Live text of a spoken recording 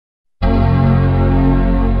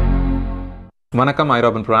வணக்கம்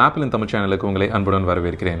iRobinPro apple Tamil சேனலுக்கு உங்களை அன்புடன்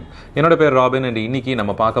வரவேற்கிறேன். என்னோட பேர் ராபின் அண்ட் இன்னைக்கு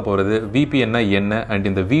நம்ம பார்க்க போகிறது VPN என்ன அண்ட்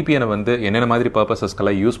இந்த VPN வந்து என்னென்ன மாதிரி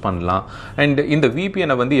பர்பஸஸ்க்கெல்லாம் யூஸ் பண்ணலாம் அண்ட் இந்த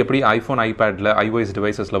VPN வந்து எப்படி ஐஃபோன் ஐபேடில் iOS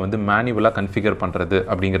டிவைசஸில் வந்து மேனுவலாக கன்ஃபிகர் பண்ணுறது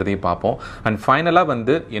அப்படிங்கிறதையும் பார்ப்போம். அண்ட் ஃபைனலாக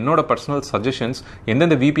வந்து என்னோட பர்சனல் சஜஷன்ஸ்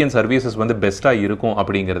எந்தெந்த VPN சர்வீசஸ் வந்து பெஸ்ட்டாக இருக்கும்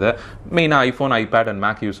அப்படிங்கிறத மெயினாக ஐஃபோன் ஐபேட் அண்ட்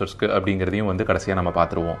மேக் யூசர்ஸ்க்கு அப்படிங்கிறதையும் வந்து கடைசியாக நம்ம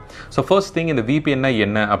பார்த்துருவோம். ஸோ ஃபர்ஸ்ட் திங் இந்த VPN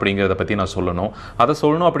என்ன அப்படிங்கிறத பற்றி நான் சொல்லணும். அதை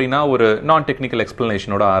சொல்லணும் அப்படின்னா ஒரு நான் டெக்னிக்கல்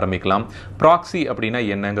எக்ஸ்பிளனேஷனோட ஆரம்பிக்கலாம். ப்ராக்ஸி அப்படின்னா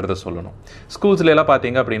என்னங்கிறத சொல்லணும். ஸ்கூல்ஸ்ல எல்லாம்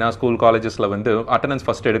பார்த்தீங்க அப்படின்னா ஸ்கூல் காலேஜஸ்ல வந்து அட்டெண்டன்ஸ்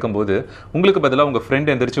ஃபர்ஸ்ட் எடுக்கும்போது உங்களுக்கு பதிலாக உங்கள் ஃப்ரெண்ட்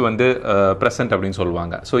எந்திரிச்சு வந்து ப்ரெசென்ட் அப்படின்னு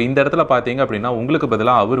சொல்லுவாங்க. ஸோ இந்த இடத்துல பார்த்தீங்க அப்படின்னா உங்களுக்கு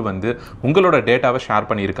பதிலாக அவர் வந்து உங்களோட டேட்டாவை ஷேர்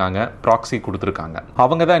பண்ணியிருக்காங்க, ப்ராக்ஸி கொடுத்துருக்காங்க.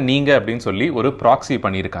 அவங்க தான் நீங்கள் அப்படின்னு சொல்லி ஒரு ப்ராக்ஸி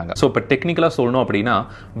பண்ணியிருக்காங்க. ஸோ இப்போ டெக்னிக்கலாக சொல்லணும் அப்படின்னா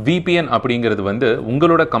VPN அப்படிங்கிறது வந்து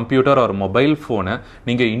உங்களோட கம்ப்யூட்டர் ஒரு மொபைல் ஃபோனை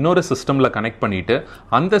நீங்கள் இன்னொரு சிஸ்டமில் கனெக்ட் பண்ணிட்டு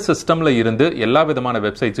அந்த சிஸ்டமில் இருந்து எல்லா விதமான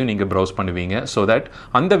வெப்சைட்ஸும் நீங்கள் ப்ரௌஸ் பண்ணுவீங்க. So that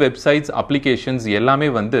அந்த வெப்சைட்ஸ் அப்ளிகேஷன்ஸ் எல்லாமே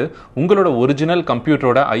வந்து உங்களோட original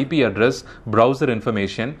கம்ப்யூட்டரோட IP address, browser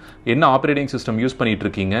information, என்ன ஆப்ரேட்டிங் சிஸ்டம் யூஸ் பண்ணிட்டு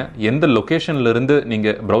இருக்கீங்க, எந்த லொகேஷன்ல இருந்து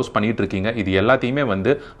நீங்க ப்ரௌஸ் பண்ணிட்டு இருக்கீங்க, இது எல்லாத்தையுமே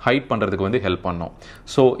வந்து ஹைட் பண்றதுக்கு வந்து ஹெல்ப் பண்ணும்.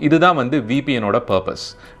 ஸோ இதுதான் வந்து VPNோட பர்பஸ்.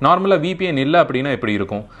 நார்மலா VPN இல்லை அப்படின்னா எப்படி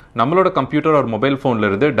இருக்கும்? நம்மளோட கம்ப்யூட்டர் ஒரு மொபைல்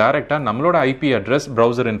ஃபோன்ல இருந்து டைரக்டா நம்மளோட IP அட்ரஸ்,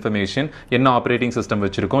 ப்ரௌசர் இன்ஃபர்மேஷன், என்ன ஆப்ரேட்டிங் சிஸ்டம்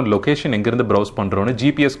வச்சிருக்கோம், லொகேஷன் எங்கிருந்து ப்ரௌஸ் பண்றோம்னு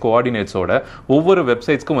GPS கோஆர்டினேட்ஸோட ஒவ்வொரு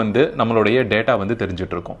வெப்சைட்ஸ்க்கும் வந்து நம்மளுடைய டேட்டா வந்து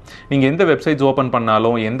தெரிஞ்சிட்டு இருக்கும். நீங்க எந்த வெப்சைட்ஸ் ஓபன்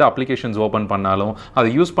பண்ணாலும், எந்த அப்ளிகேஷன்ஸ் ஓபன் பண்ணாலும் அதை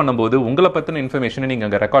யூஸ் பண்ணும்போது உங்களை பத்தின இன்ஃபர்மேஷனை நீங்க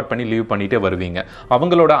அங்க ரெக்கார்ட் பண்ணி லீவ் பண்ணிட்டே வருவீங்க.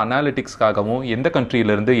 அவங்களோட அனாலிட்டிக்ஸ்க்காகவும் எந்த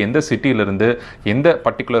கண்ட்ரியில இருந்து, எந்த சிட்டியில இருந்து, எந்த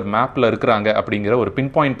பர்டிகுலர் மேப்ல இருக்கிறாங்க அப்படிங்கிற ஒரு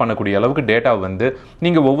பின் பாயிண்ட் பண்ணக்கூடிய அளவுக்கு டேட்டா வந்து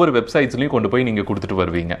நீங்க ஒவ்வொரு வெப்சைட்ஸ்லயும் கொண்டு போய் நீங்க கொடுத்துட்டு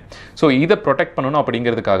வருவீங்க. ஸோ இதை ப்ரொடெக்ட் பண்ணணும்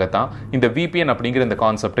அப்படிங்கிறதுக்காக தான் இந்த VPN அப்படிங்கிற இந்த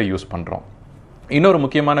கான்செப்டை யூஸ் பண்றோம். இன்னொரு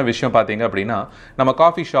முக்கியமான விஷயம் பார்த்தீங்க அப்படின்னா நம்ம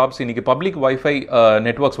காஃபி ஷாப்ஸ் இன்னைக்கு பப்ளிக் வைஃபை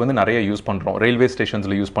நெட்வொர்க்ஸ் வந்து நிறைய யூஸ் பண்ணுறோம். ரயில்வே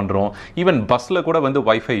ஸ்டேஷன்ஸில் யூஸ் பண்ணுறோம். ஈவன் பஸ்ஸில் கூட வந்து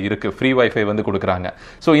வைஃபை இருக்குது, ஃப்ரீ வைஃபை வந்து கொடுக்குறாங்க.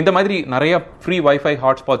 ஸோ இந்த மாதிரி நிறைய ஃப்ரீ வைஃபை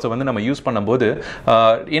ஹாட்ஸ்பாட்ஸை வந்து நம்ம யூஸ் பண்ணும்போது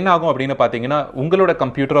என்ன ஆகும் அப்படின்னு பார்த்தீங்கன்னா உங்களோட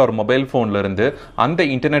கம்ப்யூட்டர் ஒரு மொபைல் ஃபோன்ல இருந்து அந்த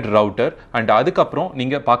இன்டர்நெட் ரவுட்டர் அண்ட் அதுக்கப்புறம்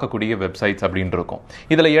நீங்கள் பார்க்கக்கூடிய வெப்சைட்ஸ் அப்படின்னு இருக்கும்.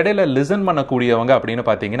 இதில் இடையில லிசன் பண்ணக்கூடியவங்க அப்படின்னு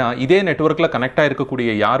பார்த்தீங்கன்னா இதே நெட்வொர்க்கில் கனெக்ட்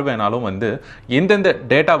ஆகிருக்கக்கூடிய யார் வேணாலும் வந்து எந்தெந்த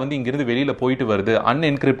டேட்டா வந்து இங்கிருந்து வெளியில் போயிட்டு வருது,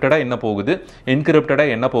 அன்என்கிரிப்டடா என்ன போகுது, என்கிரிப்டடா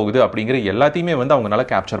என்ன போகுது அப்படிங்கிற எல்லாத்தையுமே வந்து அவங்களால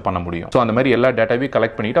கேப்சர் பண்ண முடியும். ஸோ அந்த மாதிரி எல்லா டேட்டாவையும்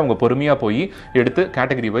கலெக்ட் பண்ணிட்டு அவங்க பொறுமையா போய் எடுத்து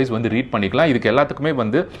கேட்டகரி வைஸ் வந்து ரீட் பண்ணிக்கலாம். இதுக்கு எல்லாத்துக்குமே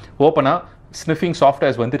வந்து ஓப்பனா ஸ்னிஃபிங்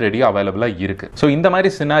சாஃப்ட்வேர்ஸ் வந்து ரெடியாக அவைலபிளாக இருக்கு. ஸோ இந்த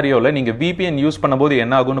மாதிரி சினாரியோவில் நீங்கள் VPN யூஸ் பண்ணும்போது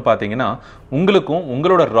என்ன ஆகும்னு பார்த்தீங்கன்னா உங்களுக்கும்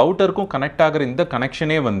உங்களோட ரவுட்டருக்கும் கனெக்ட் ஆகிற இந்த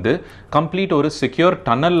கனெக்ஷனே வந்து கம்ப்ளீட் ஒரு செக்யூர்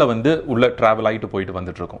டனலில் வந்து உள்ள ட்ராவல் ஆகிட்டு போயிட்டு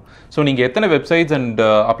வந்துட்டு இருக்கும். ஸோ நீங்கள் எத்தனை வெப்சைட்ஸ் அண்ட்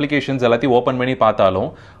அப்ளிகேஷன்ஸ் எல்லாத்தையும் ஓப்பன் பண்ணி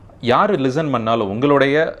பார்த்தாலும் யார் லிசன் பண்ணாலும்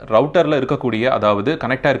உங்களுடைய ரவுட்டரில் இருக்கக்கூடிய, அதாவது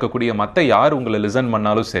கனெக்டாக இருக்கக்கூடிய மற்ற யார் உங்களை லிசன்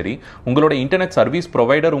பண்ணாலும் சரி, உங்களோட இன்டர்நெட் சர்வீஸ்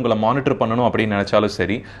ப்ரொவைடர் உங்களை மானிட்டர் பண்ணணும் அப்படின்னு நினைச்சாலும்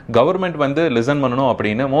சரி, கவர்மெண்ட் வந்து லிசன் பண்ணணும்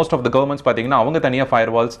அப்படின்னு மோஸ்ட் ஆஃப் த கவர்மெண்ட்ஸ் பார்த்தீங்கன்னா அவங்க தனியாக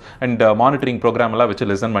ஃபயர்வால்ஸ் அண்ட் மானிட்டரிங் ப்ரோக்ராம் எல்லாம் வச்சு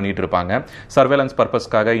லிசன் பண்ணிட்டு இருப்பாங்க. சர்வேலன்ஸ்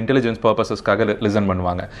பர்பஸ்க்காக, இன்டெலிஜென்ஸ் பர்பஸஸ்க்காக லிசன்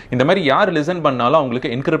பண்ணுவாங்க. இந்த மாதிரி யார் லிசன் பண்ணாலும்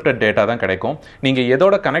அவங்களுக்கு என்கிரிப்டட் டேட்டா தான் கிடைக்கும். நீங்கள்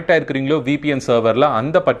எதோட கனெக்ட் ஆயிருக்கிறீங்களோ VPN சர்வரில்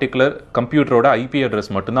அந்த பர்டிகுலர் கம்ப்யூட்டரோட IP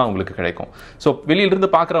அட்ரஸ் மட்டும்தான் உங்களுக்கு கிடைக்கும். ஸோ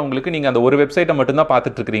வெளியிலிருந்து பார்க்குறவங்க நீங்க அந்த ஒரு வெப்சைட்டை மட்டும் தான்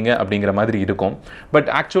பார்த்துட்டு இருக்கீங்க அப்படிங்கிற மாதிரி இருக்கும். பட்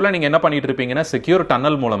ஆக்சுவலா நீங்க என்ன பண்ணிட்டு இருப்பீங்கன்னா செக்யூர்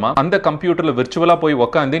டனல் மூலமா அந்த கம்ப்யூட்டர்ல விர்ச்சுவலா போய்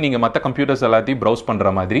உட்காந்து நீங்க மற்ற கம்ப்யூட்டர்ஸ் எல்லாத்தையும் ப்ரௌஸ்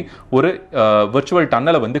பண்ற மாதிரி ஒரு விர்ச்சுவல்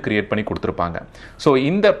டனலை வந்து கிரியேட் பண்ணி கொடுத்துருப்பாங்க. ஸோ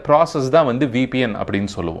இந்த ப்ராசஸ் தான் வந்து VPN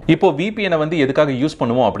அப்படின்னு சொல்லுவோம். இப்போ VPN வந்து எதுக்காக யூஸ்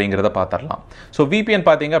பண்ணுவோம் அப்படிங்கிறத பார்த்துடலாம். ஸோ VPN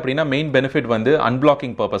பார்த்தீங்க அப்படின்னா மெயின் பெனிஃபிட் வந்து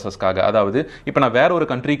அன்பிளாக்கிங் பர்பஸஸ்க்காக. அதாவது இப்போ நான் வேற ஒரு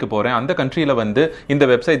கண்ட்ரிக்கு போறேன், அந்த கண்ட்ரியில வந்து இந்த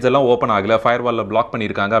வெப்சைட்ஸ் எல்லாம் ஓப்பன் ஆகல, ஃபயர்வால்ல பிளாக்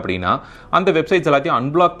பண்ணியிருக்காங்க அப்படின்னா அந்த வெப்சைட்ஸ் எல்லாத்தையும்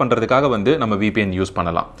அன்பிளாக் பண்றதுக்காக வந்து நம்ம VPN யூஸ்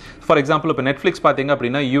பண்ணலாம். ஃபார் எக்ஸாம்பிள் இப்போ நெட்ஃபிளிக்ஸ் பார்த்தீங்க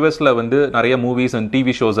அப்படின்னா யூஎஸ்ல வந்து நிறைய மூவிஸ் அண்ட்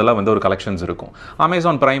டிவி ஷோஸ் எல்லாம் வந்து ஒரு கலெக்ஷன்ஸ் இருக்கும்.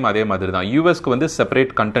 அமேசான் பிரைம் அதே மாதிரி தான். யூஎஸ்க்கு வந்து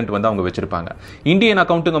செப்பரேட் கண்டென்ட் வந்து அவங்க வச்சிருப்பாங்க. இந்தியன்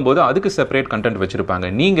அக்கௌண்ட்டுங்கும் போது அதுக்கு செப்பரேட் கண்டென்ட் வச்சிருப்பாங்க.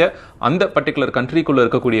 நீங்க அந்த பர்டிகுலர் கண்ட்ரிக்குள்ள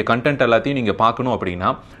இருக்கக்கூடிய கண்டென்ட் எல்லாத்தையும் நீங்க பார்க்கணும்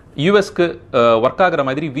அப்படின்னா யூஎஸ்க்கு ஒர்க் ஆகிற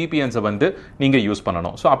மாதிரி VPNஸை வந்து நீங்க யூஸ்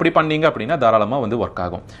பண்ணணும். ஸோ அப்படி பண்ணீங்க அப்படின்னா தாராளமா வந்து ஒர்க்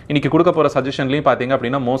ஆகும். இன்னைக்கு கொடுக்க போற சஜஷன்லையும் பார்த்தீங்க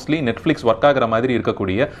அப்படின்னா மோஸ்ட்லி நெட்ஃபிளிக்ஸ் ஒர்க் ஆகிற மாதிரி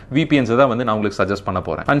இருக்கக்கூடிய VPNஸை தான் வந்து நான் உங்களுக்கு சஜஸ்ட் பண்ண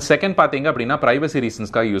போறேன். அண்ட் செகண்ட் பார்த்தீங்க அப்படின்னா பிரைவசி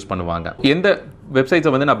ரீசன்ஸ்க்காக யூஸ் பண்ணுவாங்க. எந்த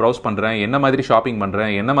வெப்சைட்ஸை வந்து நான் ப்ரௌஸ் பண்றேன், என்ன மாதிரி ஷாப்பிங்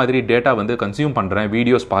பண்றேன், என்ன மாதிரி டேட்டா வந்து கன்சியூம் பண்றேன்,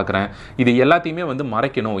 வீடியோஸ் பார்க்குறேன், இது எல்லாத்தையுமே வந்து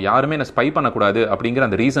மறைக்கணும், யாருமே நான் ஸ்பை பண்ணக்கூடாது அப்படிங்கிற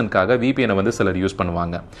அந்த ரீசனுக்காக VPN வந்து சிலர் யூஸ்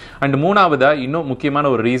பண்ணுவாங்க. அண்ட் மூணாவதா இன்னும் முக்கியமான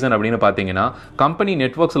ஒரு ரீசன் அப்படின்னு பார்த்தீங்கன்னா கம்பெனி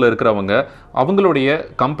நெட்வொர்க்ஸ் யூஎஸ்ல இருக்கிறவங்க அவங்களுடைய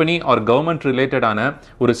கம்பெனி ஆர் கவர்மெண்ட் ரிலேட்டடான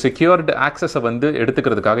ஒரு செக்யூர்டு ஆக்சஸை வந்து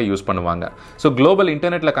எடுத்துக்கிறதுக்காக யூஸ் பண்ணுவாங்க. ஸோ குளோபல்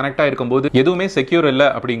இன்டர்நெட்ல கனெக்ட் ஆயிருக்கும் போது எதுவுமே செக்யூர் இல்லை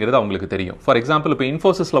அப்படிங்கிறது அவங்களுக்கு தெரியும். ஃபார் எக்ஸாம்பிள், இப்போ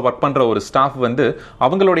இன்ஃபோசிஸ்ல ஒர்க் பண்ற ஒரு ஸ்டாஃப் வந்து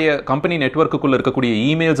அவங்களுடைய கம்பெனி நெட்வொர்க்குள்ள இருக்கக்கூடிய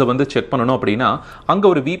இமெயில்ஸை வந்து செக் பண்ணணும் அப்படின்னா அங்க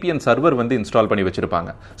ஒரு VPN சர்வர் வந்து இன்ஸ்டால் பண்ணி வச்சிருப்பாங்க.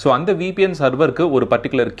 ஸோ அந்த VPN சர்வருக்கு ஒரு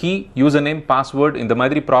particular key, user name, password இந்த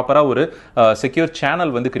மாதிரி ப்ராப்பரா ஒரு செக்யூர்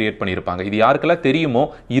சேனல் வந்து கிரியேட் பண்ணியிருப்பாங்க. இது யாருக்கெல்லாம் தெரியுமோ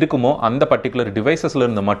இருக்குமோ அந்த பர்டிகுலர் டிவைசஸ்ல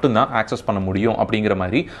இருந்து மட்டும்தான் ஆக்சஸ் பண்ண முடியும் அப்படிங்கிற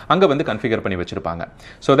மாதிரி அங்க வந்து கன்ஃபிகர் பண்ணி வச்சிருப்பாங்க.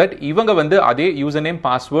 ஸோ தட் இவங்க வந்து அதே யூசர் நேம்,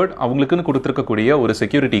 பாஸ்வேர்ட், அவங்களுக்குன்னு கொடுத்துருக்கக்கூடிய ஒரு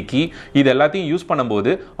செக்யூரிட்டி கீ, இது எல்லாத்தையும் யூஸ்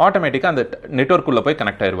பண்ணும்போது ஆட்டோமேட்டிக்கா அந்த நெட்வொர்க்குள்ள போய்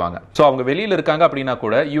கனெக்ட் ஆயிருவாங்க. ஸோ அவங்க வெளியில இருக்காங்க அப்படின்னா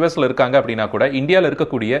கூட, யூஎஸ்ல இருக்காங்க அப்படின்னா கூட, இந்தியாவில்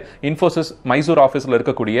இருக்கக்கூடிய இன்ஃபோசிஸ் மைசூர் ஆஃபீஸ்ல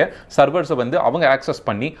இருக்கக்கூடிய சர்வர்ஸை வந்து அவங்க ஆக்சஸ்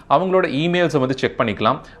பண்ணி அவங்களோட இமெயில்ஸை வந்து செக்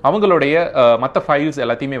பண்ணிக்கலாம், அவங்களுடைய மற்ற ஃபைல்ஸ்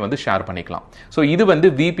எல்லாத்தையுமே வந்து ஷேர் பண்ணிக்கலாம். ஸோ இது வந்து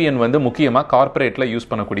VPN வந்து முக்கியமாக கார்பரேட்ல யூஸ்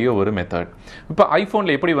பண்ணக்கூடிய ஒரு மெத்தட். இப்போ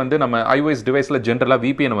ஐஃபோன்ல எப்படி வந்து நம்ம iOS டிவைஸ்ல ஜென்ரலா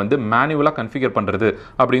VPN வந்து மேனுவலா கன்ஃபிகர் பண்றது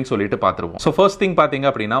அப்படின்னு சொல்லிட்டு பார்த்துருவோம். ஸோ ஃபர்ஸ்ட் திங் பார்த்தீங்க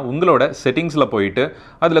அப்படின்னா உங்களோட செட்டிங்ஸ்ல போயிட்டு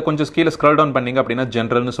அதுல கொஞ்சம் கீழே ஸ்க்ரால் டவுன் பண்ணீங்க அப்படின்னா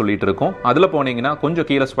ஜென்ரல்னு சொல்லிட்டு இருக்கும். அதுல போனீங்கன்னா கொஞ்சம்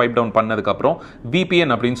கீழே ஸ்வைப் டவுன் பண்ணதுக்கு அப்புறம்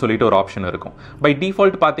VPN அப்படின்னு சொல்லிட்டு ஒரு ஆப்ஷன் இருக்கும். பை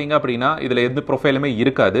டிஃபால்ட் பார்த்தீங்க அப்படின்னா இதுல எந்த ப்ரொஃபைலுமே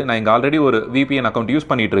இருக்காது. நான் இங்க ஆல்ரெடி ஒரு VPN அக்கௌண்ட் யூஸ்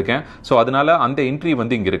பண்ணிட்டு இருக்கேன். ஸோ அதனால அந்த என்ட்ரி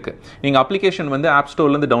வந்து இங்க இருக்கு. நீங்க அப்ளிகேஷன் வந்து ஆப்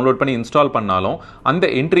ஸ்டோர்ல இருந்து டவுன்லோட் பண்ணி இன்ஸ்டால் பண்ணாலும் அந்த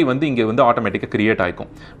என்ட்ரி வந்து இங்க வந்து ஆட்டோமேட்டிக்கா கிரியேட் ஆகும்.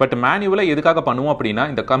 பட் மேனுவலா எதுக்காக பண்ணுவோம் அப்படின்னா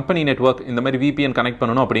இந்த கம்பெனி நெட்வொர்க் இந்த மாதிரி VPN கனெக்ட்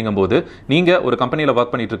பண்ணணும் அப்படிங்கும்போது நீங்க ஒரு கம்பெனியில்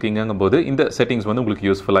ஒர்க் பண்ணிட்டு இருக்கீங்கும்போது இந்த செட்டிங்ஸ் வந்து உங்களுக்கு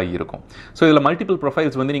யூஸ்ஃபுல்லா இருக்கும். ஸோ இதுல மல்டிபிள்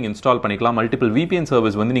ப்ரொஃபைல்ஸ் வந்து நீங்க இன்ஸ்டால் பண்ணிக்கலாம், மல்டிபிள் VPN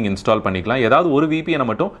சர்வீஸ் வந்து நீங்க இன்ஸ்டால் பண்ணிக்கலாம். ஏதாவது ஒரு VPN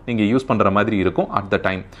மட்டும் நீங்க யூஸ் பண்ற மாதிரி இருக்கும் அட் த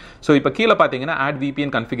டைம். ஸோ இப்போ கீழே பார்த்தீங்கன்னா ஆட்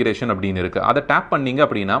VPN கன்ஃபிகரேஷன் அப்படின்னு இருக்கு. அதை டேப் பண்ணீங்க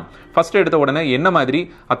அப்படின்னா ஃபர்ஸ்ட் எடுத்த உடனே என்ன மாதிரி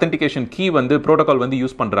அத்தென்டிகேஷன் கீ வந்து ப்ரோட்டோகால் வந்து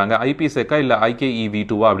யூஸ் பண்றாங்க, IPsec இல்ல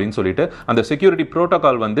IKEv2 அப்படின்னு சொல்லிட்டு அந்த செக்யூரிட்டி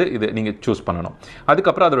ப்ரோட்டோகால் வந்து இது நீங்க சூஸ் பண்ணணும்.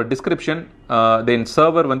 அதுக்கப்புறம் அதோட டிஸ்கிரிப்ஷன், தென்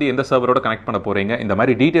சர்வர் வந்து எந்த சர்வரோட கனெக்ட் பண்ண போறீங்க, இந்த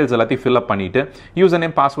மாதிரி டீடைல்ஸ் எல்லாத்தையும் ஃபில் அப் பண்ணிட்டு யூசர்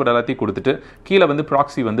நேம், பாஸ்வேர்ட் எல்லாத்தையும் கொடுத்துட்டு கீழே வந்து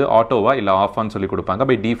ப்ராக்ஸி வந்து ஆட்டோவா இல்ல ஆஃப்னு சொல்லி கொடுப்பாங்க.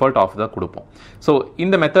 பை டிஃபால்ட் ஆஃப் தான் கொடுப்போம். ஸோ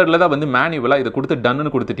இந்த மெத்தட்ல தான் வந்து மேனுவலா இதை கொடுத்து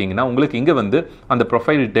டன்னு கொடுத்துட்டீங்கன்னா உங்களுக்கு இங்க வந்து அந்த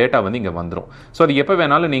ப்ரொஃபைல் டேட்டா வந்து இங்க வந்துடும். ஸோ அது எப்போ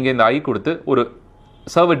வேணாலும் நீங்க இந்த கொடுத்து ஒரு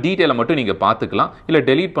சர்வர் டீட்டெயிலை மட்டும் நீங்கள் பார்த்துக்கலாம். இல்லை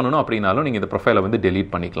டெலீட் பண்ணணும் அப்படின்னாலும் நீங்கள் இந்த ப்ரொஃபைலை வந்து டெலீட்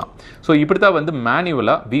பண்ணிக்கலாம். ஸோ இப்படி தான் வந்து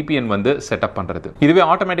மேனுவலாக VPN வந்து செட்டப் பண்ணுறது. இதுவே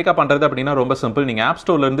ஆட்டோமேட்டிக்காக பண்ணுறது அப்படின்னா ரொம்ப சிம்பிள். நீங்கள் ஆப்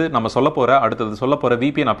ஸ்டோர்லேருந்து நம்ம அடுத்தது சொல்ல போகிற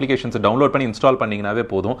VPN அப்ளிகேஷன்ஸ் டவுன்லோட் பண்ணி இன்ஸ்டால் பண்ணிங்கனாவே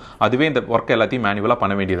போதும். அதுவே இந்த ஒர்க் எல்லாத்தையும் மேனுவலாக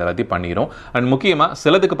பண்ண வேண்டியது எல்லாத்தையும் பண்ணிடும். அண்ட் முக்கியமாக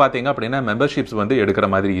சிலதுக்கு பார்த்தீங்க அப்படின்னா மெம்பர்ஷிப்ஸ் வந்து எடுக்கிற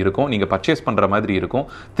மாதிரி இருக்கும், நீங்கள் பர்ச்சேஸ் பண்ணுற மாதிரி இருக்கும்.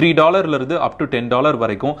 $3 அப் டு $10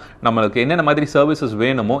 வரைக்கும் நம்மளுக்கு என்னென்ன மாதிரி சர்வீசஸ்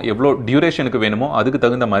வேணுமோ, எவ்வளோ டியூரேஷனுக்கு வேணுமோ அதுக்கு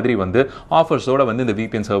தகுந்த மாதிரி வந்து ஆஃபர்ஸோட வந்து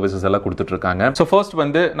VPN சர்வீசஸ் எல்லாம் கொடுத்துட்டு இருக்காங்க. சோ ஃபர்ஸ்ட்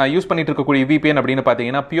வந்து நான் யூஸ் பண்ணிட்டு இருக்கக்கூடிய VPN அப்படின்னு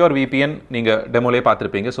பாத்தீங்கன்னா பியூர் VPN. நீங்க டெமோலே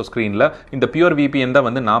பார்த்திருப்பீங்க. சோ ஸ்கிரீன்ல இந்த பியூர் VPN தான்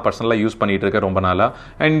வந்து நான் பர்சனலா யூஸ் பண்ணிட்டு இருக்கேன் ரொம்ப நாளா.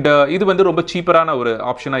 அண்ட் இது வந்து ரொம்ப சீப்பரான ஒரு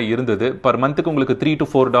ஆப்ஷனா இருந்தது. பர் மந்த்துக்கு உங்களுக்கு $3 to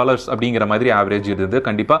 $4 அப்படிங்கிற மாதிரி ஆவரேஜ் இருந்தது.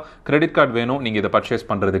 கண்டிப்பா கிரெடிட் கார்டு வேணும் நீங்க இதை பர்ச்சேஸ்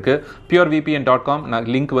பண்றதுக்கு. purevpn.com நான்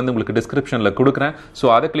லிங்க் வந்து உங்களுக்கு டிஸ்கிரிப்ஷன்ல கொடுக்குறேன்.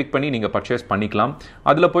 சோ அதை கிளிக் பண்ணி நீங்க பர்ச்சேஸ் பண்ணிக்கலாம்.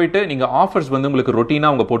 அதுல போயிட்டு நீங்க ஆஃபர்ஸ் வந்து உங்களுக்கு ரொட்டீனா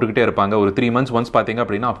அவங்க போட்டுக்கிட்டே இருப்பாங்க. ஒரு 3 months ஒன்ஸ் பாத்தீங்க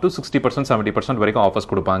அப்படின்னா அப் டு 60% 70% வரைக்கும் ஆஃபர்ஸ்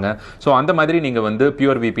கொடுப்பாங்க. சோ அந்த மாதிரி நீங்க வந்து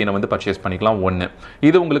பியூர் VPN வந்து பர்ச்சேஸ் பண்ணிக்கலாம். ஒன்னு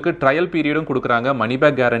இது உங்களுக்கு ட்ரையல் பீரியடும் கொடுக்குறாங்க, மணி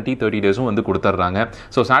பேக் கேரண்டி 30 டேஸும் வந்து கொடுத்துறாங்க.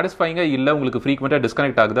 சோ சாட்டிஸ்ஃபைங்கா இல்ல உங்களுக்கு ஃப்ரீக்வெண்டா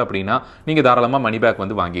டிஸ்கனெக்ட் ஆகுது அப்படின்னா நீங்க தாராளமா மணி பேக்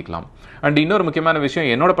வந்து வாங்கிக்கலாம். அண்ட் இன்னொரு முக்கியமான விஷயம்,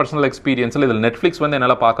 என்னோட பர்சனல் எக்ஸ்பீரியன்ஸ்ல இதில் நெட்ஃபிளிக்ஸ் வந்து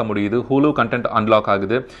என்னால பார்க்க முடியுது, ஹுலு கண்டென்ட் அன்லாக்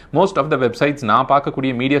ஆகுது. மோஸ்ட் ஆஃப் த வெப்சைட்ஸ் நான்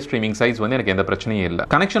பார்க்கக்கூடிய மீடியா ஸ்ட்ரீமிங் சைட்ஸ் வந்து எனக்கு எந்த பிரச்சனையும் இல்லை.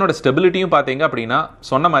 கனெக்ஷனோட ஸ்டெபிலிட்டியும் பார்த்தீங்க அப்படின்னா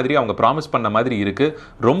சொன்ன மாதிரி அவங்க ப்ராமிஸ் பண்ண மாதிரி இருக்கு.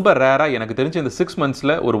 ரொம்ப ரேரா எனக்கு தெரிஞ்சு இந்த 6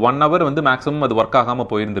 monthsல ஒரு 1 hour வந்து மேக்ஸிமம் அது ஒர்க் ஆகாம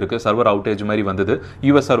போயிருந்திருக்கு. சர்வர் அவுட்டேஜ் மாதிரி வந்தது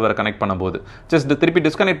யூஎஸ் சர்வரை கனெக்ட் பண்ணும்போது. ஜஸ்ட் திருப்பி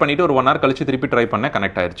டிஸ்கனெக்ட் பண்ணிட்டு ஒரு 1 hour கழிச்சு திருப்பி ட்ரை பண்ண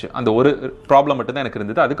கனெக்ட் ஆயிருச்சு. அந்த ஒரு ப்ராப்ளம் மட்டும் தான் எனக்கு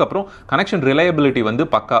இருந்தது. அதுக்கப்புறம் கனெக்ஷன் ரிலையபிலிட்டி வந்து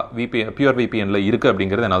பக்கா பியூர் VPNல இருக்கு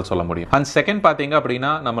அப்படிங்கிறது என்னால் சொல்ல முடியும். அண்ட் செகண்ட் பாத்தீங்க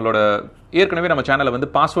அப்படின்னா நம்மளோட ஏற்கனவே நம்ம சேனல்ல வந்து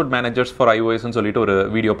பாஸ்வேர்ட் மேனேஜர்ஸ் ஃபார் iOS சொல்லிட்டு ஒரு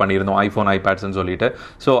வீடியோ பண்ணியிருந்தோம், iPhone, iPads சொல்லிட்டு.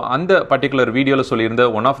 ஸோ அந்த பர்டிகுலர் வீடியோல சொல்லியிருந்த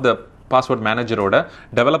one of the password மேனேஜரோட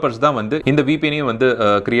developers தான் வந்து இந்த VPN வந்து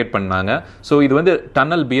கிரியேட் பண்ணாங்க. ஸோ இது வந்து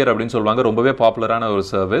டன்னல் பியர் அப்படின்னு சொல்லுவாங்க, ரொம்பவே பாப்புலரான ஒரு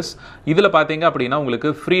சர்வீஸ். இதுல பாத்தீங்க அப்படின்னா உங்களுக்கு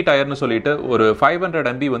ஃப்ரீ டயர்னு சொல்லிட்டு ஒரு 500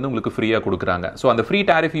 MB வந்து உங்களுக்கு ஃப்ரீயா கொடுக்குறாங்க. ஸோ அந்த ஃப்ரீ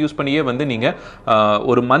டாரிஃப் யூஸ் பண்ணியே வந்து நீங்க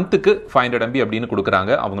ஒரு மந்த்துக்கு 500 MB அப்படின்னு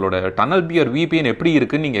கொடுக்குறாங்க. அவங்களோட டன்னல் பியர் VPN எப்படி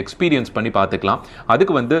இருக்குன்னு நீங்க எக்ஸ்பீரியன்ஸ் பண்ணி பார்த்துக்கலாம்.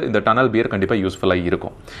 அதுக்கு வந்து இந்த டன்னல் பியர் கண்டிப்பா யூஸ்ஃபுல்லா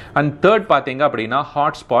இருக்கும். அண்ட் தேர்ட் பாத்தீங்க அப்படின்னா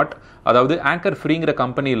ஹாட்ஸ்பாட், அதாவது ஆங்கர் ஃப்ரீங்கிற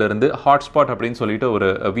கம்பெனியில இருந்து ஹாட்ஸ்பாட் அப்படின்னு சொல்லிட்டு ஒரு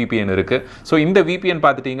VPN இருக்கு. இருக்கு. ஸோ இந்த VPN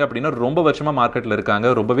பார்த்துட்டீங்க அப்படின்னா ரொம்ப வருஷமா மார்க்கெட்டில் இருக்காங்க,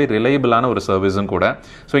 ரொம்பவே ரிலையபிளான ஒரு சர்வீஸும் கூட.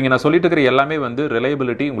 ஸோ இங்கே நான் சொல்லிட்டு இருக்கிற எல்லாமே வந்து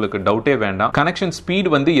ரிலையபிலிட்டி, உங்களுக்கு டவுட்டே வேண்டாம். கனெக்ஷன் ஸ்பீட்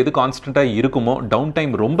வந்து எது கான்ஸ்டன்ட்டாக இருக்குமோ, டவுன்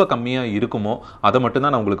டைம் ரொம்ப கம்மியாக இருக்குமோ அதை மட்டும்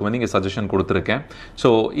தான் நான் உங்களுக்கு வந்து இங்கே சஜஷன் கொடுத்துருக்கேன். ஸோ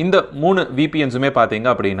இந்த 3 VPNஸுமே பார்த்தீங்க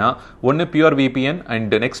அப்படின்னா ஒன்று பியூர் VPN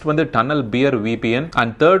அண்ட் நெக்ஸ்ட் வந்து tunnel pier VPN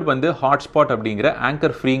and third வந்து ஹாட்ஸ்பாட் அப்படிங்கிற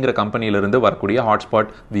ஆங்கர் ஃப்ரீங்கிற கம்பெனியிலிருந்து வரக்கூடிய ஹாட்ஸ்பாட்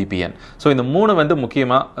VPN. ஸோ இந்த 3 வந்து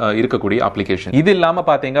முக்கியமாக இருக்கக்கூடிய அப்ளிகேஷன். இது இல்லாமல்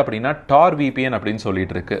பார்த்தீங்க அப்படின்னா டார் VPN அப்படின்னு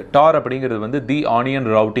சொல்லிட்டு இருக்கு. டார் அப்படிங்கிறது வந்து தி ஆனியன்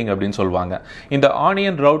ரவுட்டிங் அப்படின்னு சொல்லுவாங்க. இந்த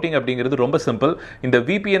ஆனியன் ரவுட்டிங் அப்படிங்கிறது ரொம்ப சிம்பிள். இந்த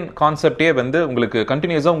VPN கான்செப்டே வந்து உங்களுக்கு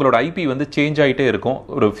கண்டினியூஸாக உங்களோட IP வந்து சேஞ்ச் ஆகிட்டே இருக்கும்.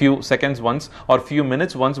 ஒரு few seconds once R few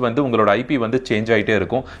minutes once வந்து உங்களோட IP வந்து சேஞ்ச் ஆகிட்டே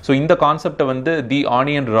இருக்கும். ஸோ இந்த கான்செப்டை வந்து தி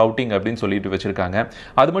ஆனியன் ரவுட்டிங் அப்படின்னு சொல்லிட்டு வச்சிருக்காங்க.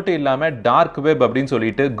 அது மட்டும் இல்லாமல் டார்க் வெப் அப்படின்னு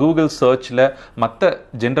சொல்லிட்டு கூகுள் சர்ச்சில் மற்ற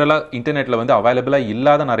ஜென்ரலாக இன்டர்நெட்டில் வந்து அவைலபிளாக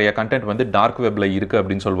இல்லாத நிறைய கண்டென்ட் வந்து டார்க் வெப்ல இருக்கு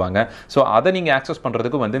அப்படின்னு சொல்லுவாங்க. ஸோ அதை நீங்கள் ஆக்சஸ்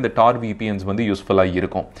பண்ணுறதுக்கு வந்து இந்த டார் VPNs வந்து யூஸ்ஃபுல்லாக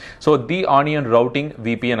இருக்கும். So the onion routing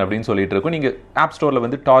VPN அப்படின்னு சொல்லிட்டு இருக்கும். நீங்கள் ஆப் ஸ்டோரில்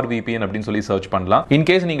வந்து டார் VPN அப்படின்னு சொல்லி சர்ச் பண்ணலாம்.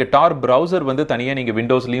 இன்கேஸ் நீங்கள் டார் ப்ரௌசர் வந்து தனியாக நீங்கள்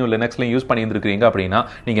விண்டோஸ்லையும் லினக்ஸ்லையும் யூஸ் பண்ணியிருந்துருக்கீங்க அப்படின்னா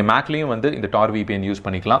நீங்கள் மேக்லையும் வந்து இந்த டார் VPN யூஸ்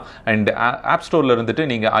பண்ணிக்கலாம். அண்ட் ஆப் ஸ்டோரில் இருந்துட்டு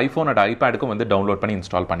நீங்கள் ஐஃபோன் அண்ட் ஐபேடுக்கும் வந்து டவுன்லோட் பண்ணி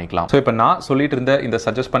இன்ஸ்டால் பண்ணிக்கலாம். ஸோ இப்போ நான் சொல்லிட்டு இருந்த இந்த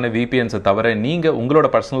சஜஸ்ட் பண்ண VPNs தவிர நீங்கள் உங்களோட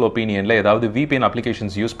பர்சனல் ஒப்பீனியனில் ஏதாவது VPN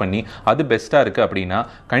அப்ளிகேஷன்ஸ் யூஸ் பண்ணி அது பெஸ்ட்டாக இருக்குது அப்படின்னா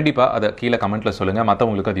கண்டிப்பாக அதை கீழே கமெண்ட்ல சொல்லுங்கள்.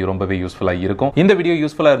 மற்றவங்களுக்கு அது ரொம்பவே யூஸ்ஃபுல்லாக இருக்கும். இந்த வீடியோ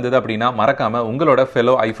யூஸ்ஃபுல்லாக இருந்தது அப்படின்னா மறக்காம உங்களோட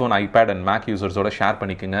fellow iPhone, iPad and make யூசர்ஸோட share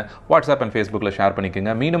பண்ணிக்கோங்க. வாட்ஸ்அப் அண்ட் ஃபேஸ்புக்கில் ஷேர்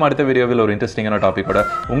பண்ணிக்கோங்க. மீண்டும் அடுத்த வீடியோவில் ஒரு இன்ட்ரெஸ்டிங்கான டாபிக்கோட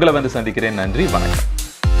உங்களை வந்து சந்திக்கிறேன். நன்றி, வணக்கம்.